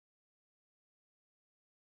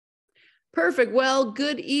Perfect. Well,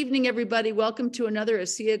 good evening, everybody. Welcome to another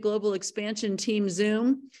ASEA Global Expansion Team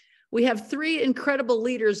Zoom. We have three incredible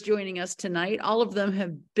leaders joining us tonight. All of them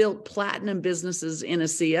have built platinum businesses in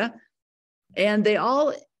ASEA, and they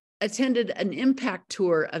all attended an impact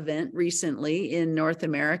tour event recently in North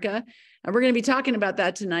America. And we're going to be talking about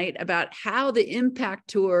that tonight, about how the impact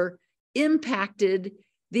tour impacted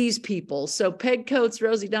these people. So Peg Coates,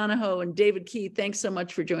 Rosie Donahoe, and David Key, thanks so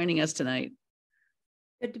much for joining us tonight.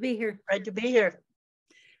 Good to be here. Great to be here.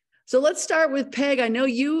 So let's start with Peg. I know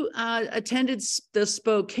you attended the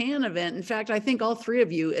Spokane event. In fact, I think all three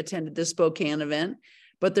of you attended the Spokane event,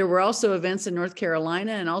 but there were also events in North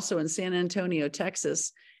Carolina and also in San Antonio,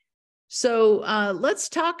 Texas. So let's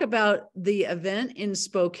talk about the event in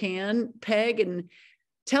Spokane, Peg, and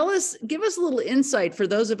give us a little insight for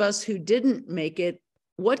those of us who didn't make it.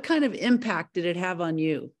 What kind of impact did it have on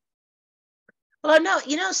you? Well, no,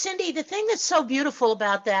 Cindy, the thing that's so beautiful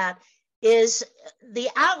about that is the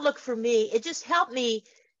outlook for me. It just helped me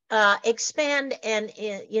expand and,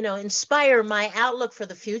 inspire my outlook for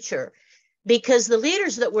the future, because the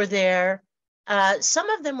leaders that were there, some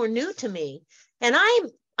of them were new to me. And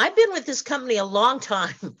I've been with this company a long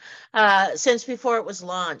time, since before it was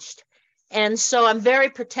launched. And so I'm very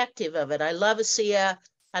protective of it. I love ASEA.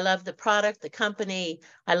 I love the product, the company.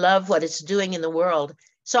 I love what it's doing in the world.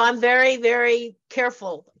 So I'm very, very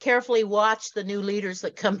carefully watch the new leaders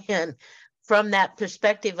that come in from that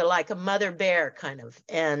perspective of like a mother bear kind of.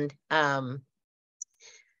 And boy,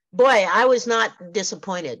 I was not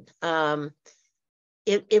disappointed.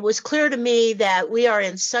 It was clear to me that we are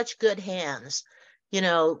in such good hands.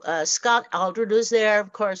 Scott Aldred was there.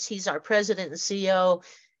 Of course, he's our president and CEO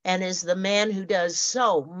and is the man who does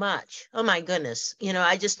so much. Oh my goodness.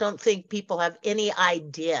 I just don't think people have any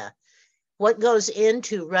idea what goes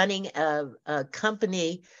into running a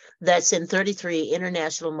company that's in 33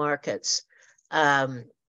 international markets. The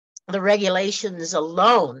regulations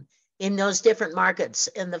alone in those different markets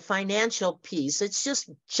and the financial piece, it's just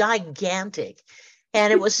gigantic.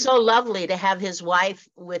 And it was so lovely to have his wife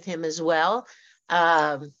with him as well.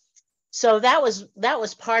 So that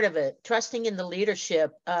was part of it, trusting in the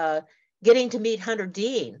leadership, getting to meet Hunter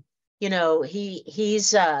Dean.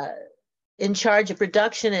 He's in charge of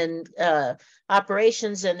production and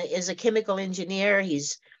operations, and is a chemical engineer.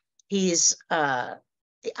 He's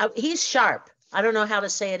sharp. I don't know how to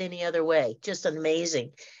say it any other way. Just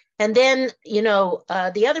amazing. And then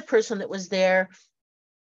the other person that was there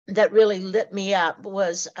that really lit me up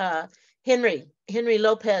was Henry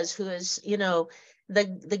Lopez, who is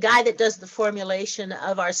the guy that does the formulation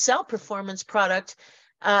of our cell performance product.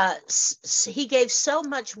 He gave so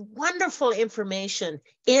much wonderful information,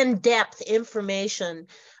 in-depth information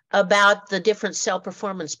about the different cell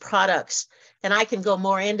performance products. And I can go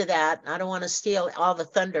more into that. I don't want to steal all the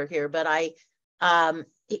thunder here, but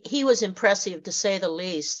he was impressive to say the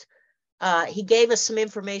least. He gave us some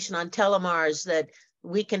information on telomeres that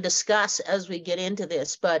we can discuss as we get into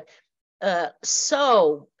this, but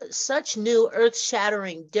such new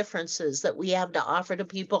earth-shattering differences that we have to offer to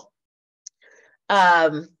people.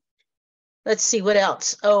 Let's see what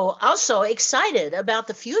else. Oh, also excited about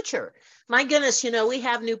the future. My goodness, we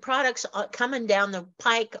have new products coming down the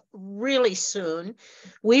pike really soon.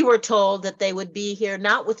 We were told that they would be here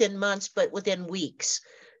not within months, but within weeks.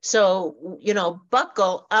 So,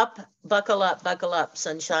 buckle up,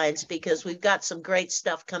 sunshines, because we've got some great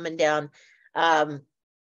stuff coming down.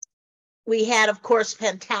 We had, of course,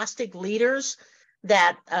 fantastic leaders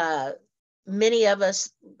that many of us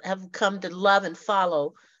have come to love and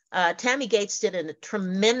follow. Tammy Gates did a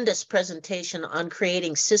tremendous presentation on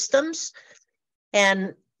creating systems.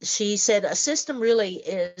 And she said a system really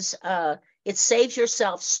is, it saves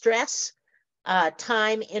yourself stress,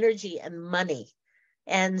 time, energy, and money.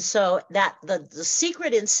 And so that the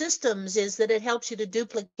secret in systems is that it helps you to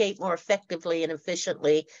duplicate more effectively and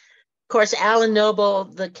efficiently. Of course, Alan Noble,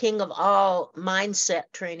 the king of all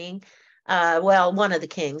mindset training, one of the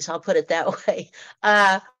kings, I'll put it that way,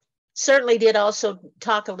 certainly did also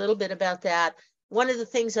talk a little bit about that. One of the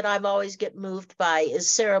things that I've always get moved by is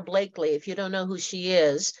Sarah Blakely. If you don't know who she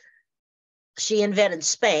is, she invented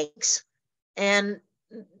Spanx. And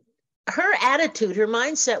her attitude, her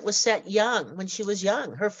mindset was set young when she was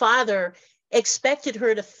young. Her father expected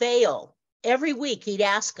her to fail. Every week he'd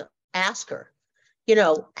ask her,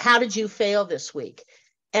 how did you fail this week?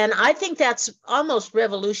 And I think that's almost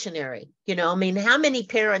revolutionary. How many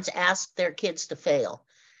parents ask their kids to fail?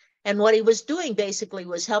 And what he was doing basically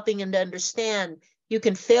was helping him to understand you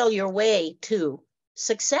can fail your way to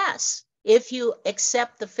success if you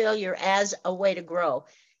accept the failure as a way to grow.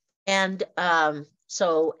 And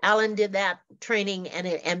So Alan did that training,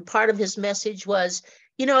 and part of his message was,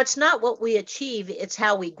 it's not what we achieve, it's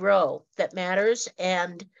how we grow that matters,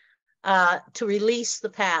 and to release the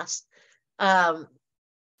past.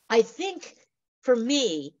 I think for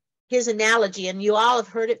me, his analogy, and you all have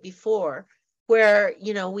heard it before, where,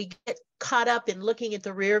 we get caught up in looking at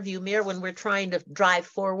the rear view mirror when we're trying to drive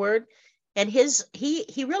forward. And he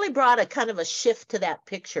really brought a kind of a shift to that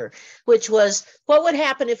picture, which was, what would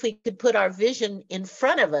happen if we could put our vision in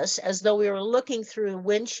front of us as though we were looking through a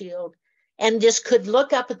windshield and just could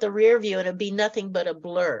look up at the rear view and it'd be nothing but a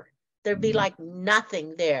blur. There'd be like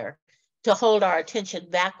nothing there to hold our attention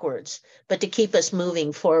backwards, but to keep us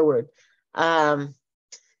moving forward. I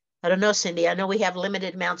don't know, Cindy, I know we have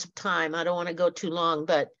limited amounts of time. I don't want to go too long,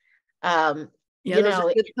 but yeah, those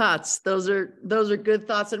are good thoughts. Those are good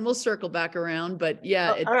thoughts, and we'll circle back around. But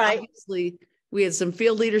yeah, all right. Obviously we had some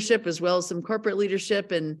field leadership as well as some corporate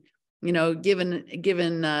leadership, and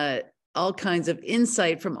given all kinds of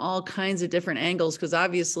insight from all kinds of different angles, because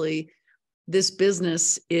obviously this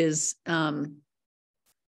business is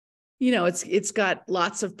it's got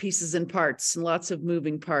lots of pieces and parts and lots of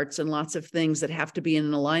moving parts and lots of things that have to be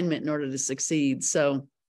in alignment in order to succeed. So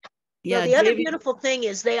yeah. Well, the other beautiful thing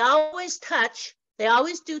is they always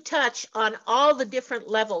do touch on all the different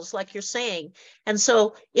levels, like you're saying. And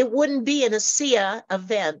so it wouldn't be an ASEA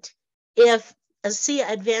event if ASEA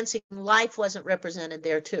Advancing Life wasn't represented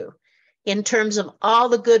there too, in terms of all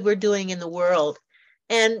the good we're doing in the world.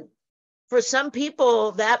 And for some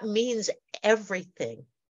people, that means everything.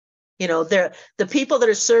 They're the people that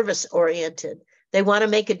are service oriented. They want to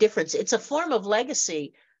make a difference. It's a form of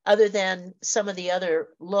legacy, other than some of the other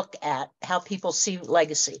look at how people see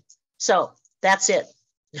legacy. So that's it.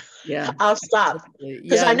 Yeah. I'll stop,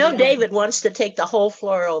 because I know David wants to take the whole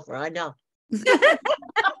floor over. I know.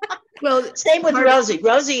 Well, same with Rosie.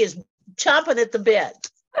 Rosie is chomping at the bit.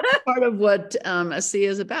 Part of what ASEA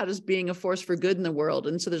is about is being a force for good in the world.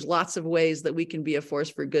 And so there's lots of ways that we can be a force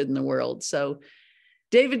for good in the world. So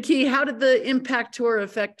David Key, how did the Impact Tour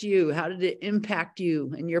affect you? How did it impact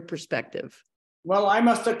you and your perspective? Well, I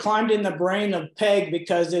must have climbed in the brain of Peg,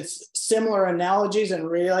 because it's similar analogies and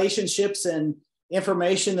relationships and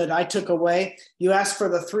information that I took away. You asked for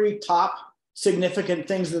the 3 top significant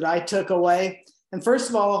things that I took away. And first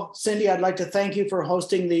of all, Cindy, I'd like to thank you for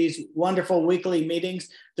hosting these wonderful weekly meetings.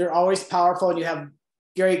 They're always powerful, and you have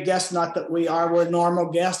great guests. Not that we're normal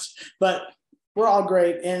guests, but we're all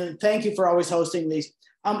great. And thank you for always hosting these.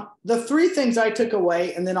 The 3 things I took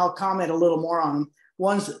away, and then I'll comment a little more on them.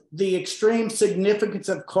 One's the extreme significance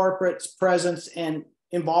of corporate's presence and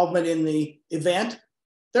involvement in the event.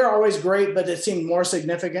 They're always great, but it seemed more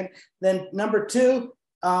significant. Then number 2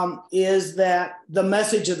 is that the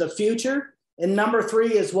message of the future. And number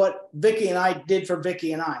 3 is what Vicki and I did for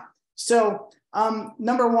Vicki and I. So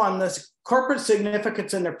number 1, this corporate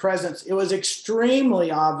significance and their presence. It was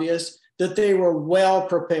extremely obvious that they were well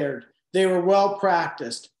prepared. They were well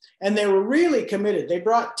practiced, and they were really committed. They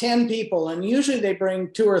brought 10 people, and usually they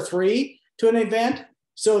bring 2 or 3 to an event.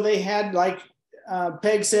 So they had, like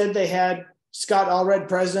Peg said, they had Scott Allred,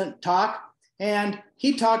 president, talk, and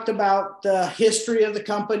he talked about the history of the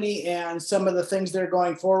company and some of the things that are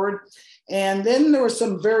going forward. And then there was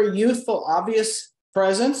some very youthful, obvious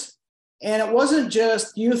presence. And it wasn't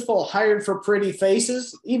just youthful hired for pretty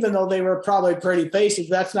faces, even though they were probably pretty faces.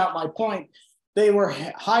 That's not my point. They were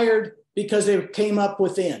hired because they came up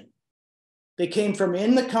within. They came from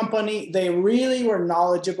in the company. They really were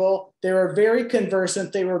knowledgeable. They were very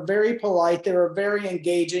conversant. They were very polite. They were very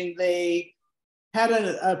engaging. They had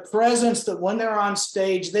a presence that when they're on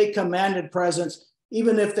stage, they commanded presence,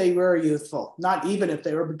 even if they were youthful. Not even if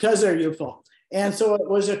they were, because they're youthful. And so it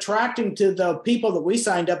was attracting to the people that we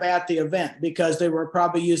signed up at the event, because they were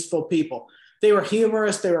probably useful people. They were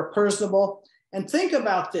humorous. They were personable. And think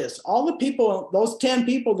about this. All the people, those 10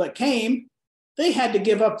 people that came, they had to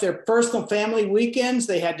give up their personal family weekends.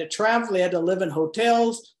 They had to travel. They had to live in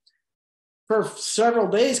hotels for several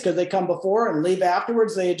days, because they come before and leave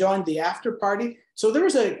afterwards. They joined the after party. So there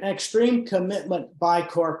was an extreme commitment by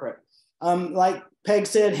corporate. Like Peg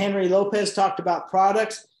said, Henry Lopez talked about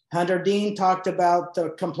products. Hunter Dean talked about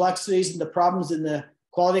the complexities and the problems in the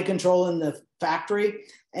quality control in the factory,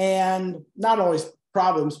 and not always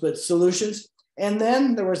problems, but solutions. And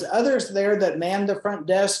then there was others there that manned the front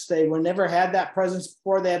desks. They were never had that presence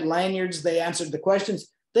before. They had lanyards. They answered the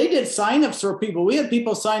questions. They did signups for people. We had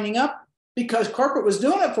people signing up because corporate was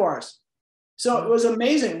doing it for us. So it was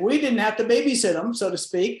amazing. We didn't have to babysit them, so to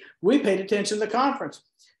speak. We paid attention to the conference.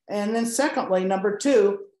 And then secondly, number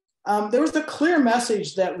 2, there was a clear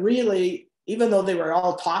message that really, even though they were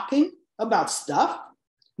all talking about stuff,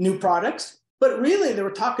 new products, but really they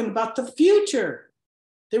were talking about the future.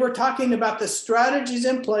 They were talking about the strategies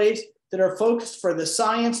in place that are focused for the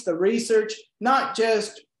science, the research, not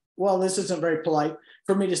just, well, this isn't very polite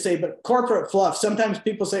for me to say, but corporate fluff. Sometimes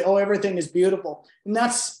people say, oh, everything is beautiful. And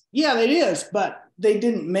that's, yeah, it is, but they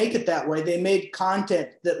didn't make it that way. They made content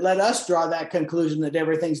that let us draw that conclusion that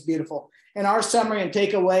everything's beautiful. And our summary and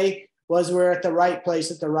takeaway was we're at the right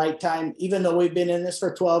place at the right time, even though we've been in this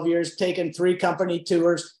for 12 years, taken 3 company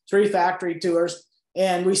tours, 3 factory tours,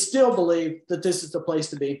 and we still believe that this is the place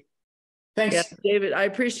to be. Thanks. Yeah, David, I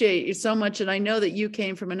appreciate you so much. And I know that you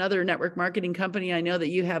came from another network marketing company. I know that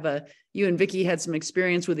you and Vicki had some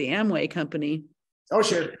experience with the Amway company. Oh,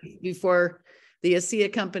 sure. Before the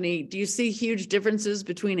ASEA company. Do you see huge differences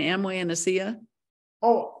between Amway and ASEA?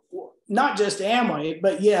 Oh, not just Amway,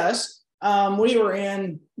 but yes. We were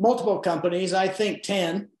in multiple companies, I think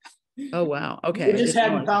 10. Oh, wow. Okay. We just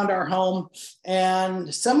hadn't found our home.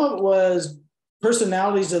 And some of it was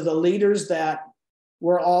personalities of the leaders that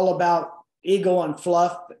were all about ego and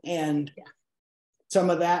fluff and some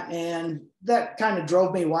of that. And that kind of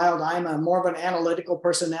drove me wild. I'm a more of an analytical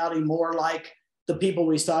personality, more like the people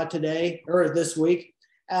we saw today or this week.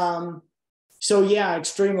 So yeah,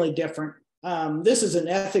 extremely different. This is an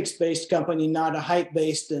ethics-based company, not a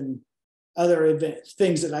hype-based and other events,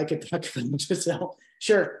 things that I could talk about. So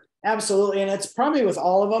sure, absolutely. And it's probably with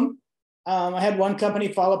all of them. I had one company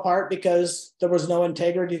fall apart because there was no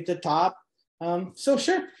integrity at the top. So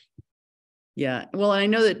sure. Yeah. Well, I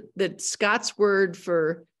know that Scott's word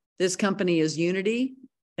for this company is unity,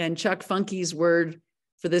 and Chuck Funky's word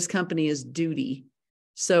for this company is duty.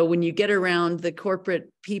 So when you get around the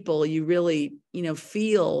corporate people, you really,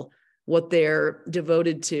 feel what they're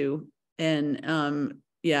devoted to. And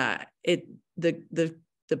the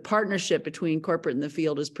partnership between corporate and the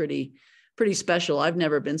field is pretty special. I've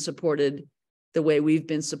never been supported the way we've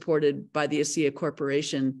been supported by the ASEA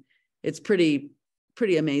Corporation. It's pretty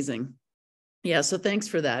amazing. Yeah. So thanks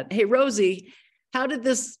for that. Hey, Rosie, how did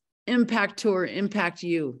this impact tour impact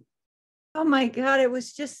you? Oh my God, it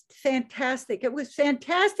was just fantastic. It was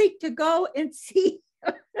fantastic to go and see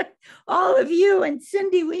all of you. And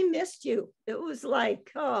Cindy, we missed you. It was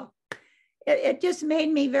like, it just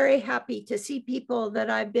made me very happy to see people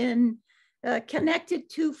that I've been connected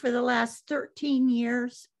to for the last 13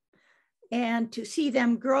 years and to see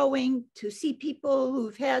them growing, to see people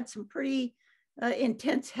who've had some pretty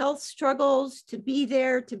intense health struggles, to be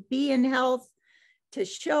there, to be in health, to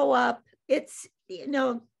show up. It's,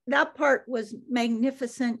 that part was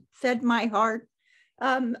magnificent, fed my heart.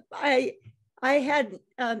 I had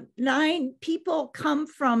 9 people come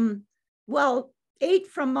from, 8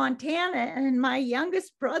 from Montana, and my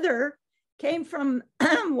youngest brother came from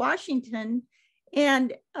Washington,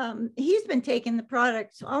 and he's been taking the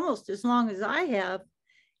products almost as long as I have.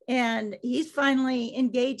 And he's finally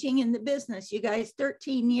engaging in the business, you guys,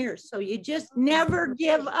 13 years. So you just never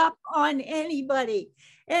give up on anybody.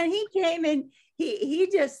 And he came and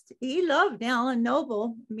he loved Alan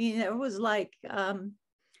Noble. I mean, it was like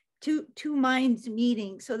two minds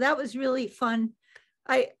meeting. So that was really fun.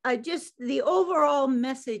 I just, the overall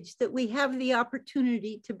message that we have the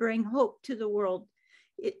opportunity to bring hope to the world.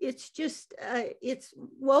 It's just, it's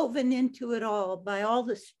woven into it all by all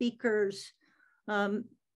the speakers,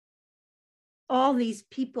 all these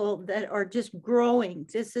people that are just growing.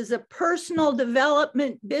 This is a personal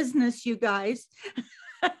development business, you guys.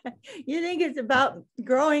 You think it's about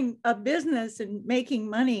growing a business and making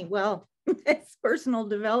money. Well, it's personal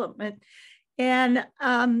development. And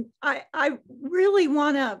I really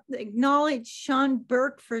want to acknowledge Sean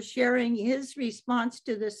Burke for sharing his response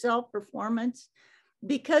to the self-performance,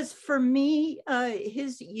 because for me,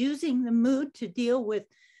 his using the mood to deal with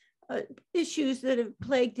issues that have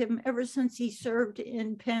plagued him ever since he served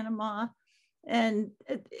in Panama. And,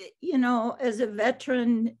 as a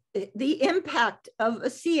veteran, the impact of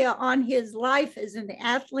ASEA on his life as an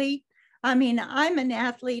athlete. I mean, I'm an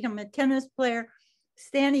athlete, I'm a tennis player,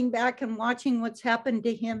 standing back and watching what's happened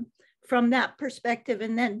to him from that perspective.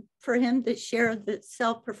 And then for him to share the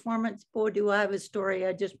self-performance, boy, do I have a story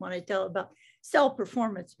I just want to tell about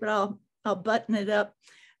self-performance, but I'll button it up.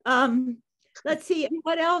 Let's see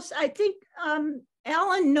what else. I think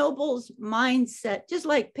Alan Noble's mindset, just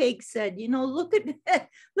like Peg said, look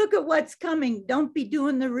at what's coming. Don't be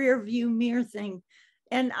doing the rear view mirror thing.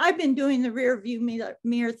 And I've been doing the rear view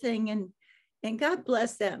mirror thing, and God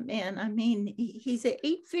bless that man. I mean, he's an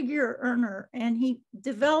 8-figure earner, and he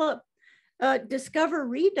developed Discover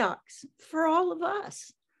Redox for all of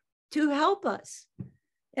us to help us.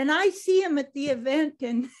 And I see him at the event,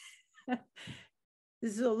 and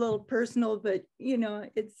this is a little personal, but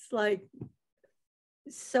it's like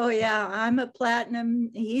So yeah, I'm a platinum.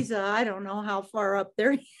 He's I don't know how far up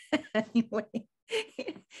there. Anyway,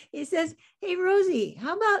 he says, "Hey Rosie,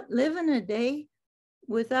 how about living a day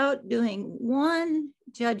without doing one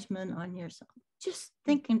judgment on yourself? Just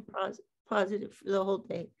thinking positive for the whole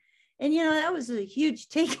day." And you know, that was a huge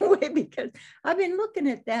takeaway because I've been looking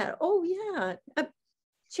at that. Oh yeah, I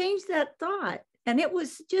changed that thought, and it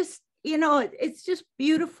was just, you know, it's just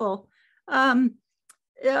beautiful.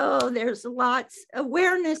 Oh, there's lots.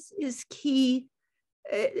 Awareness is key.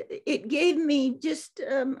 It gave me just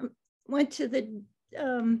went to the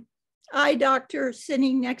eye doctor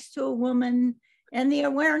sitting next to a woman, and the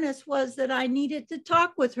awareness was that I needed to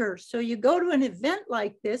talk with her. So you go to an event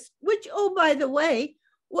like this, which, oh, by the way,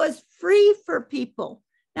 was free for people.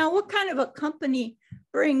 Now, what kind of a company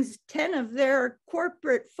brings 10 of their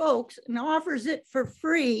corporate folks and offers it for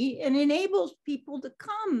free and enables people to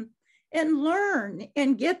come and learn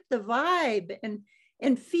and get the vibe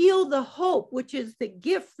and feel the hope, which is the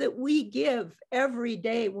gift that we give every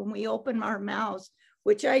day when we open our mouths,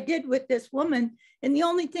 which I did with this woman. And the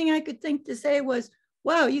only thing I could think to say was,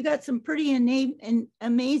 wow, you got some pretty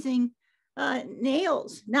amazing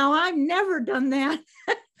nails. Now, I've never done that,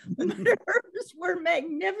 but hers were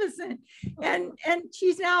magnificent. And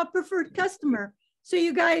she's now a preferred customer. So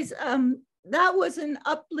you guys, that was an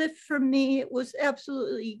uplift for me. It was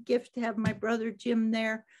absolutely a gift to have my brother Jim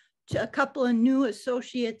there, a couple of new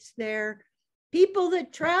associates there, people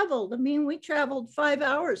that traveled. I mean, we traveled 5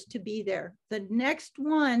 hours to be there. The next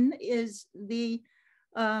one is the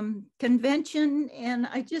convention, and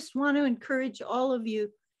I just want to encourage all of you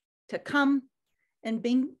to come and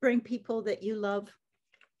bring people that you love,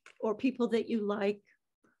 or people that you like,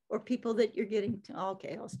 or people that you're getting to.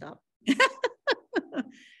 Okay, I'll stop.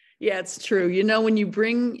 Yeah, it's true. You know, when you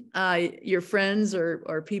bring your friends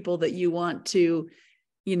or people that you want to,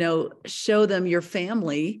 you know, show them your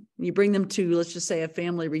family, you bring them to, let's just say, a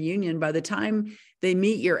family reunion. By the time they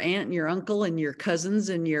meet your aunt and your uncle and your cousins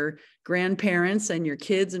and your grandparents and your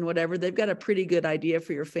kids and whatever, they've got a pretty good idea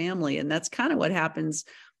for your family. And that's kind of what happens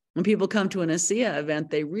when people come to an ASEA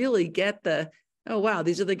event. They really get the, oh, wow,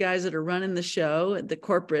 these are the guys that are running the show at the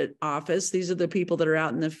corporate office. These are the people that are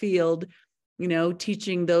out in the field, you know,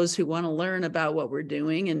 teaching those who want to learn about what we're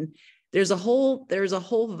doing. And there's a whole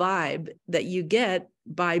vibe that you get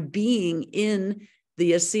by being in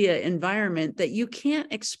the ASEA environment that you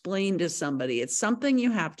can't explain to somebody. It's something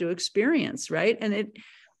you have to experience, right?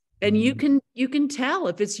 And you can tell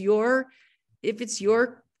if it's your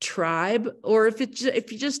tribe, or if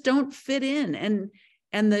you just don't fit in.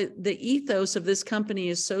 And the ethos of this company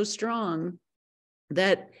is so strong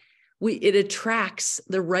that it attracts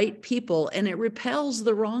the right people and it repels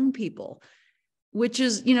the wrong people, which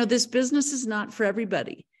is, you know, this business is not for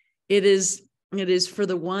everybody. It is for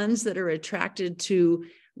the ones that are attracted to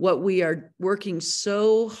what we are working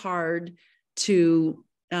so hard to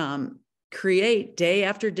create day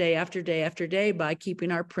after day after day after day by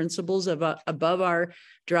keeping our principles above our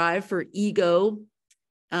drive for ego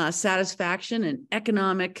satisfaction and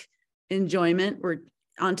economic enjoyment. We're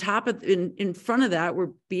on top of, in front of that,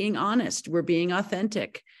 we're being honest, we're being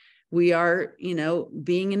authentic, we are, you know,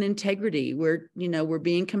 being in integrity, we're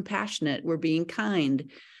being compassionate, we're being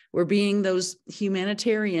kind, we're being those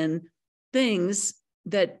humanitarian things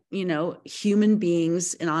that, you know, human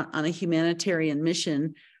beings on a humanitarian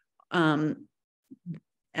mission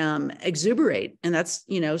exuberate. And that's,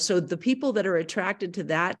 you know, so the people that are attracted to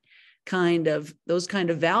those kind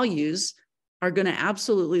of values are going to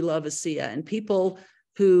absolutely love ASEA, and people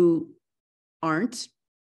who aren't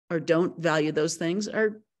or don't value those things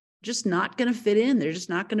are just not going to fit in. They're just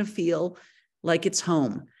not going to feel like it's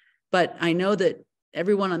home. But I know that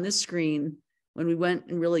everyone on this screen, when we went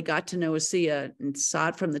and really got to know ASEA and saw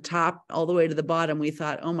it from the top all the way to the bottom, we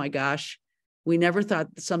thought, oh my gosh, we never thought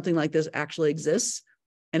something like this actually exists.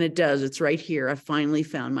 And it does. It's right here. I finally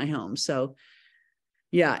found my home. So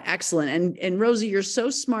yeah, excellent. And Rosie, you're so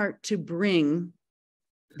smart to bring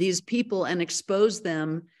these people and expose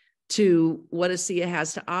them to what ASEA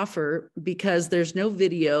has to offer, because there's no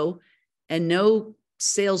video and no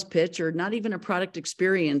sales pitch or not even a product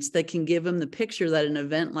experience that can give them the picture that an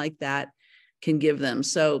event like that can give them.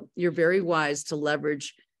 So you're very wise to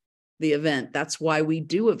leverage the event. That's why we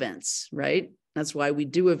do events, right? That's why we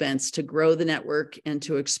do events, to grow the network and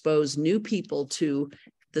to expose new people to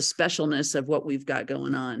the specialness of what we've got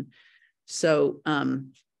going on. So,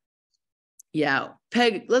 yeah,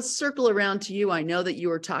 Peg, let's circle around to you. I know that you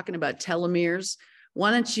were talking about telomeres.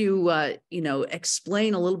 Why don't you,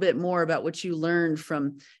 explain a little bit more about what you learned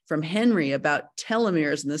from Henry about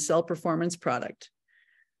telomeres and the cell performance product?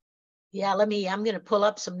 Yeah, I'm going to pull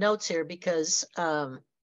up some notes here because I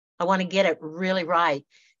want to get it really right.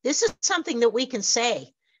 This is something that we can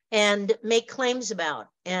say and make claims about.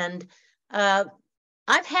 And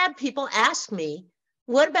I've had people ask me,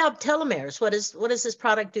 what about telomeres? What does this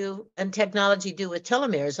product do and technology do with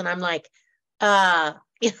telomeres? And I'm like, I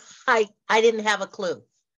didn't have a clue.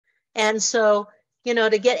 And so,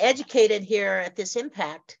 to get educated here at this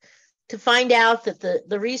impact, to find out that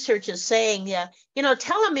the research is saying,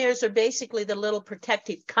 telomeres are basically the little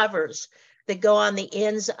protective covers that go on the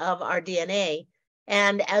ends of our DNA.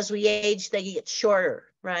 And as we age, they get shorter,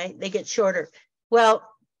 right? They get shorter. Well,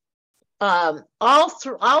 all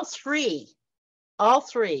three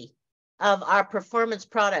of our performance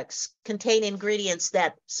products contain ingredients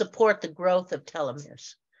that support the growth of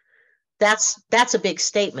telomeres. That's a big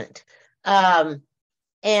statement.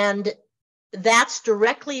 And that's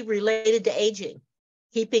directly related to aging.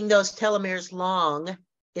 Keeping those telomeres long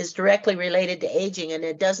is directly related to aging, and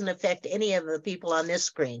it doesn't affect any of the people on this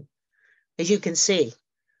screen, as you can see.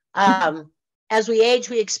 As we age,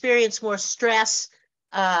 we experience more stress,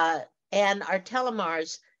 and our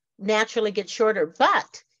telomeres naturally get shorter.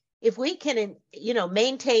 But if we can,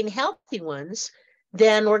 maintain healthy ones,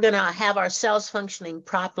 then we're going to have our cells functioning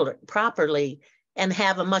properly and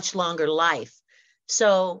have a much longer life.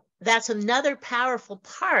 So that's another powerful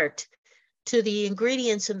part to the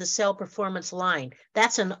ingredients in the cell performance line.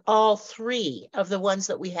 That's in all three of the ones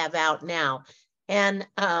that we have out now. And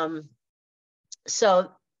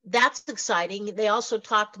so that's exciting. They also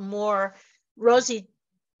talked more, Rosie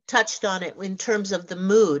touched on it in terms of the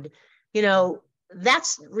mood.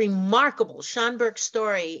 That's remarkable. Schonberg's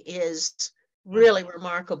story is really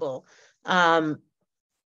remarkable. And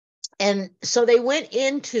so they went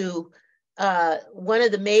into one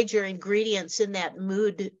of the major ingredients in that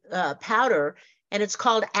mood powder, and it's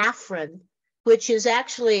called Afrin, which is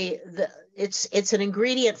actually it's an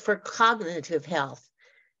ingredient for cognitive health,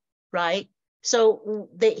 right? So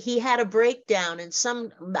he had a breakdown, and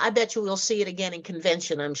I bet you we'll see it again in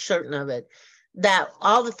convention, I'm certain of it, that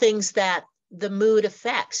all the things that the mood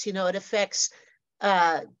affects, it affects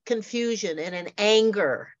confusion and an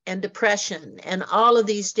anger and depression and all of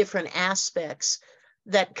these different aspects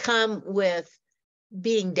that come with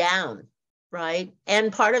being down, right?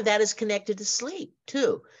 And part of that is connected to sleep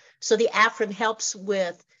too. So the Afrin helps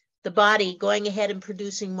with the body going ahead and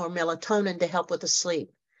producing more melatonin to help with the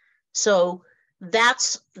sleep. So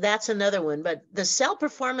that's another one. But the cell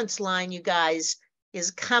performance line, you guys, is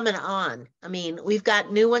coming on. I mean, we've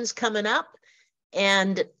got new ones coming up.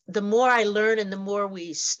 And the more I learn and the more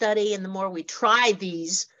we study and the more we try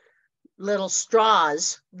these little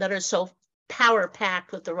straws that are so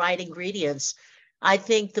power-packed with the right ingredients, I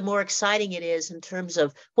think the more exciting it is in terms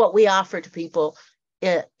of what we offer to people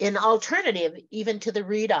in alternative even to the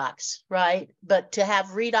redox, right? But to have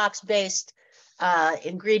redox-based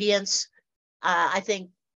ingredients, I think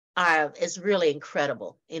is really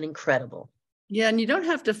incredible. Yeah, and you don't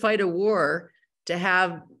have to fight a war to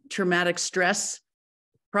have traumatic stress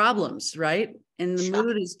problems, right? And the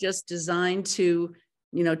mood is just designed to,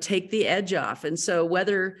 take the edge off. And so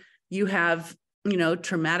whether you have,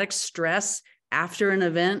 traumatic stress after an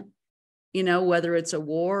event, whether it's a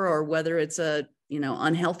war or whether it's a,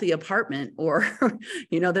 unhealthy apartment or,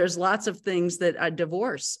 there's lots of things that a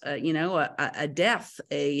divorce, a death,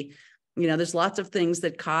 there's lots of things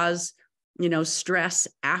that cause, stress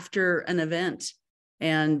after an event.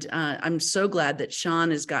 And I'm so glad that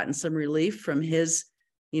Sean has gotten some relief from his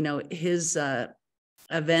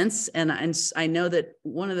events. And I know that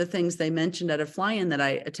one of the things they mentioned at a fly-in that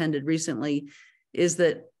I attended recently is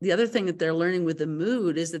that the other thing that they're learning with the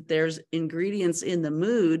mood is that there's ingredients in the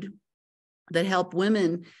mood that help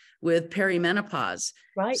women with perimenopause,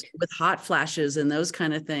 right? With hot flashes and those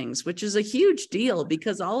kind of things, which is a huge deal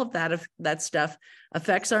because all of that stuff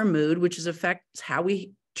affects our mood, which affects how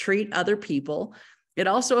we treat other people. It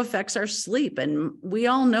also affects our sleep. And we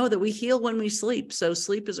all know that we heal when we sleep. So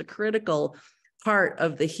sleep is a critical part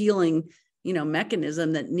of the healing,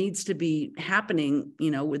 mechanism that needs to be happening,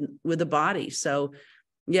 with the body. So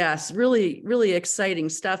yes, really, really exciting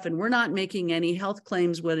stuff. And we're not making any health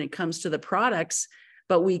claims when it comes to the products,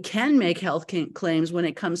 but we can make health claims when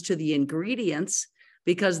it comes to the ingredients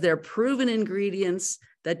because they're proven ingredients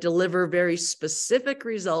that deliver very specific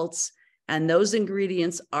results. And those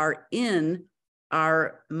ingredients are in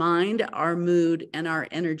our mind, our mood, and our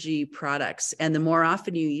energy products. And the more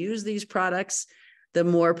often you use these products, the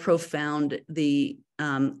more profound the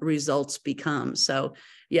results become. So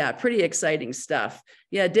yeah, pretty exciting stuff.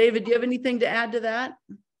 Yeah, David, do you have anything to add to that?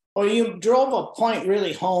 Well, you drove a point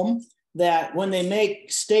really home that when they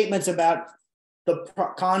make statements about the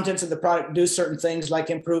contents of the product do certain things like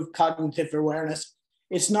improve cognitive awareness.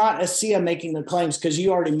 It's not ASEA making the claims, because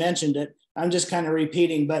you already mentioned it. I'm just kind of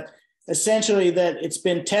repeating, but essentially that it's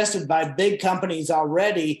been tested by big companies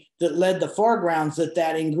already that led the foregrounds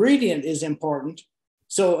that ingredient is important.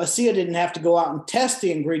 So ASEA didn't have to go out and test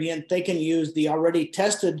the ingredient. They can use the already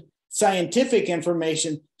tested scientific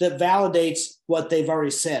information that validates what they've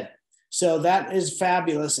already said. So that is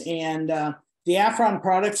fabulous. And the Afron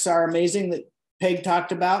products are amazing that Peg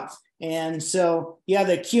talked about. And so, yeah,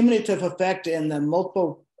 the cumulative effect and the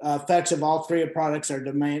multiple effects of all three products are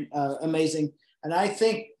amazing. And I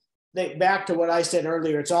think that back to what I said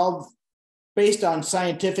earlier, it's all based on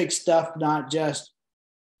scientific stuff, not just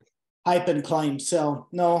hype and claims. So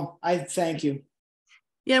no, I thank you.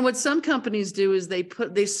 Yeah, and what some companies do is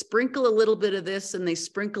they sprinkle a little bit of this and they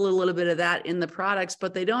sprinkle a little bit of that in the products,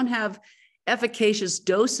 but they don't have efficacious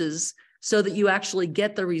doses so that you actually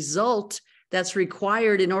get the result that's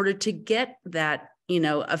required in order to get that,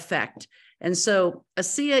 effect. And so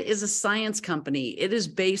ASEA is a science company. It is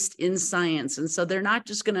based in science. And so they're not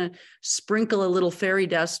just going to sprinkle a little fairy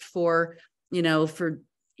dust for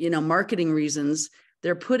marketing reasons.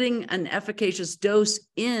 They're putting an efficacious dose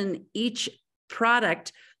in each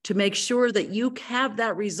product to make sure that you have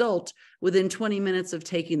that result within 20 minutes of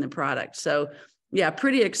taking the product. So yeah,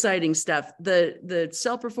 pretty exciting stuff. The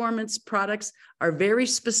cell performance products are very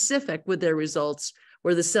specific with their results,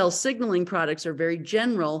 where the cell signaling products are very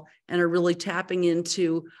general and are really tapping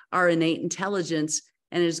into our innate intelligence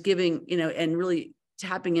and is giving, and really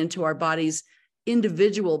tapping into our body's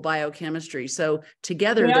individual biochemistry. So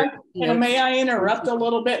together, may I interrupt a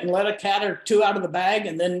little bit and let a cat or two out of the bag,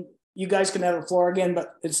 and then you guys can have the floor again,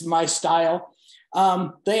 but it's my style.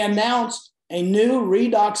 They announced a new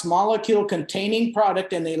redox molecule containing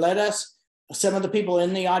product, and they let us, some of the people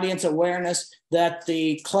in the audience, awareness that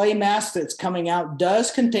the clay mask that's coming out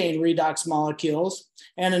does contain redox molecules.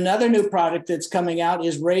 And another new product that's coming out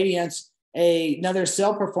is Radiance, another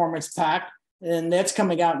cell performance pack, and that's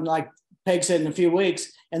coming out in, like Peg said, in a few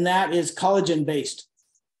weeks, and that is collagen based.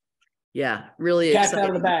 Yeah, really Cat's exciting.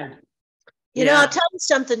 out of the bag. I'll tell you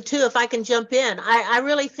something too, if I can jump in. I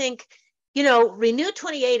really think, Renew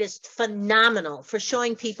 28 is phenomenal for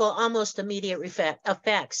showing people almost immediate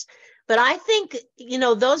effects. But I think,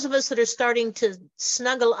 those of us that are starting to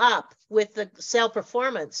snuggle up with the cell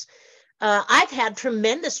performance, I've had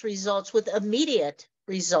tremendous results with immediate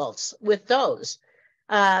results with those.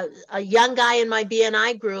 A young guy in my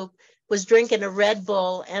BNI group was drinking a Red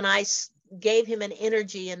Bull, and I gave him an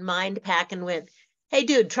energy and mind pack and went, "Hey,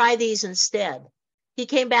 dude, try these instead." He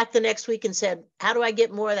came back the next week and said, "How do I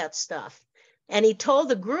get more of that stuff?" And he told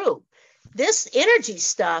the group, this energy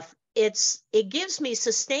stuff, it gives me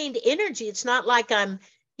sustained energy. It's not like I'm,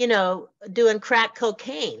 doing crack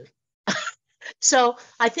cocaine. So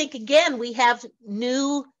I think, again, we have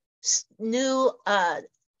new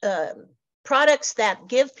products that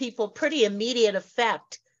give people pretty immediate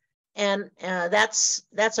effect. And that's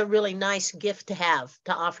a really nice gift to have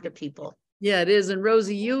to offer to people. Yeah, it is. And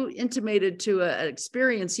Rosie, you intimated to an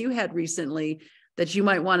experience you had recently that you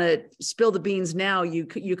might want to spill the beans now. You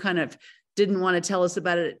kind of didn't want to tell us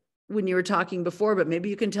about it when you were talking before, but maybe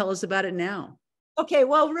you can tell us about it now. Okay,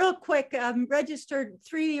 well, real quick, registered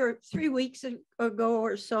three weeks ago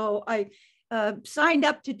or so. I signed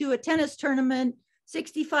up to do a tennis tournament,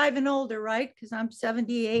 65 and older, right? Because I'm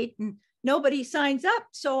 78 and nobody signs up.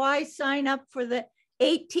 So I sign up for the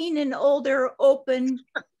 18 and older open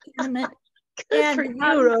tournament. Good for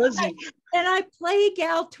you, Rosie. And I play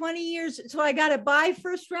gal 20 years. So I got a bye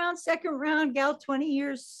first round, second round, gal 20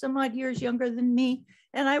 years, some odd years younger than me.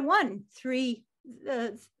 And I won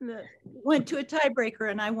went to a tiebreaker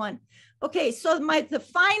and I won. Okay, so the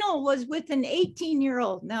final was with an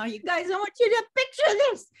 18-year-old. Now, you guys, I want you to picture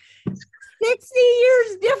this, 60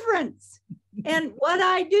 years difference. And what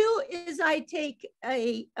I do is I take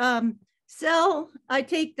a cell, I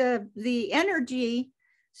take the energy.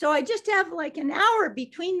 So I just have like an hour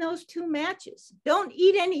between those two matches. Don't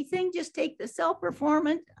eat anything, just take the cell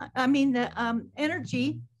performance, the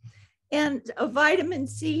energy and a vitamin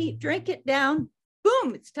C, drink it down,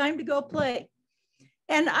 boom, it's time to go play.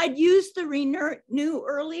 And I'd use the Renew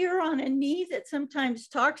earlier on a knee that sometimes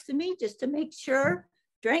talks to me just to make sure.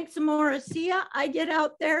 Drank some more ASEA. I get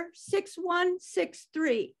out there 6'1",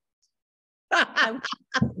 6'3".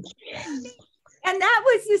 And that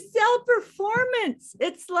was the cell performance.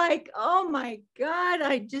 It's like, oh my God,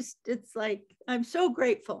 it's like, I'm so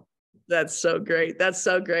grateful. That's so great. That's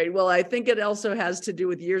so great. Well, I think it also has to do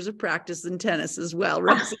with years of practice in tennis as well,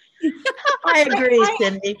 Rosie. I agree,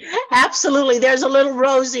 Cindy. Absolutely. There's a little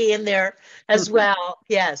Rosie in there as well.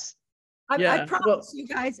 Yes. I promise you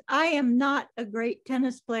guys, I am not a great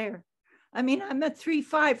tennis player. I mean, I'm a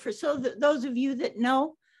 3-5 for those of you that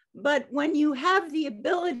know, but when you have the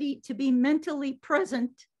ability to be mentally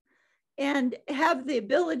present and have the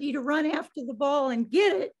ability to run after the ball and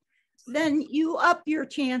get it, then you up your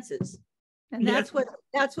chances. And that's what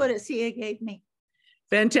ASEA gave me.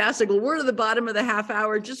 Fantastic. Well, we're to the bottom of the half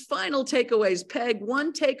hour. Just final takeaways. Peg,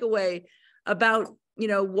 one takeaway about,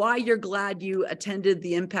 why you're glad you attended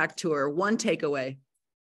the Impact Tour. One takeaway.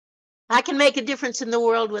 I can make a difference in the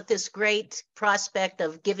world with this great prospect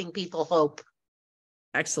of giving people hope.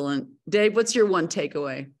 Excellent. Dave, what's your one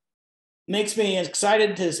takeaway? Makes me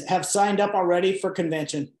excited to have signed up already for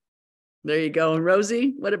convention. There you go. And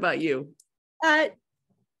Rosie, what about you?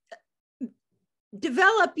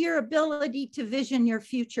 Develop your ability to vision your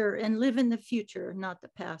future and live in the future, not the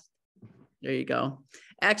past. There you go.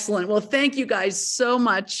 Excellent. Well, thank you guys so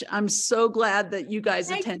much. I'm so glad that you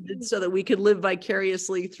guys attended so that we could live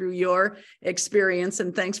vicariously through your experience.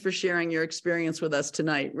 And thanks for sharing your experience with us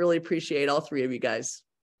tonight. Really appreciate all three of you guys.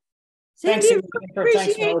 Cindy,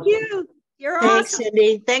 appreciate you. You're awesome. Thanks,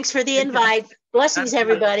 Cindy. Thanks for the invite. Blessings,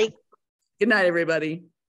 everybody. Good night, everybody.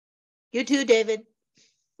 You too, David.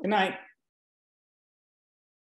 Good night.